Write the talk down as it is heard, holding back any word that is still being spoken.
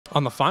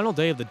On the final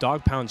day of the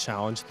Dog Pound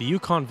Challenge, the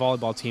UConn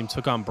Volleyball team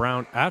took on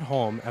Brown at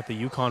home at the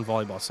UConn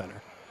Volleyball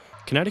Center.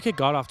 Connecticut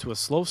got off to a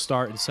slow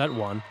start in set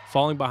 1,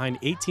 falling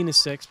behind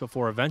 18-6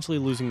 before eventually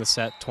losing the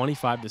set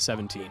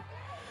 25-17.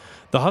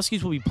 The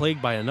Huskies will be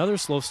plagued by another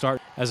slow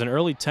start as an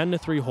early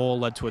 10-3 hole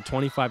led to a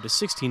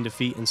 25-16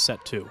 defeat in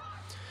set 2.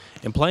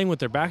 In playing with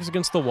their backs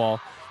against the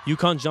wall,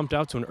 UConn jumped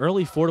out to an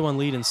early 4-1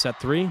 lead in set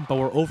 3, but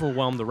were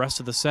overwhelmed the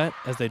rest of the set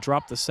as they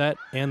dropped the set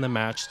and the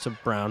match to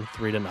Brown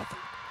 3-0.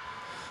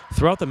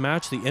 Throughout the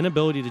match, the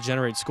inability to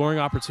generate scoring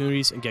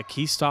opportunities and get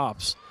key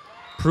stops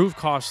proved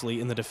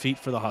costly in the defeat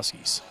for the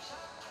Huskies.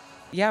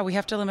 Yeah, we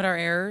have to limit our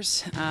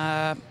errors.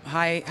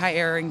 High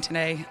erroring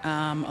today,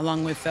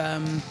 along with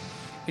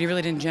we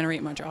really didn't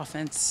generate much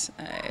offense.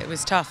 It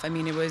was tough. I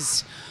mean, it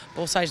was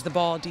both sides of the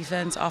ball,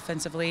 defense,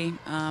 offensively,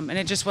 and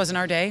it just wasn't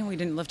our day. We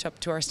didn't live up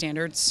to our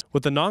standards.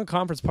 With the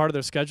non-conference part of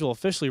their schedule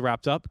officially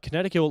wrapped up,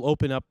 Connecticut will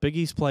open up Big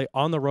East play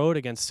on the road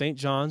against St.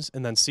 John's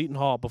and then Seton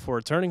Hall before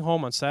returning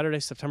home on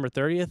Saturday, September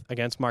 30th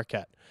against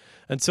Marquette.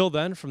 Until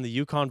then, from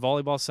the UConn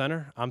Volleyball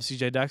Center, I'm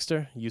CJ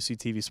Dexter,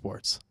 UCTV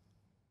Sports.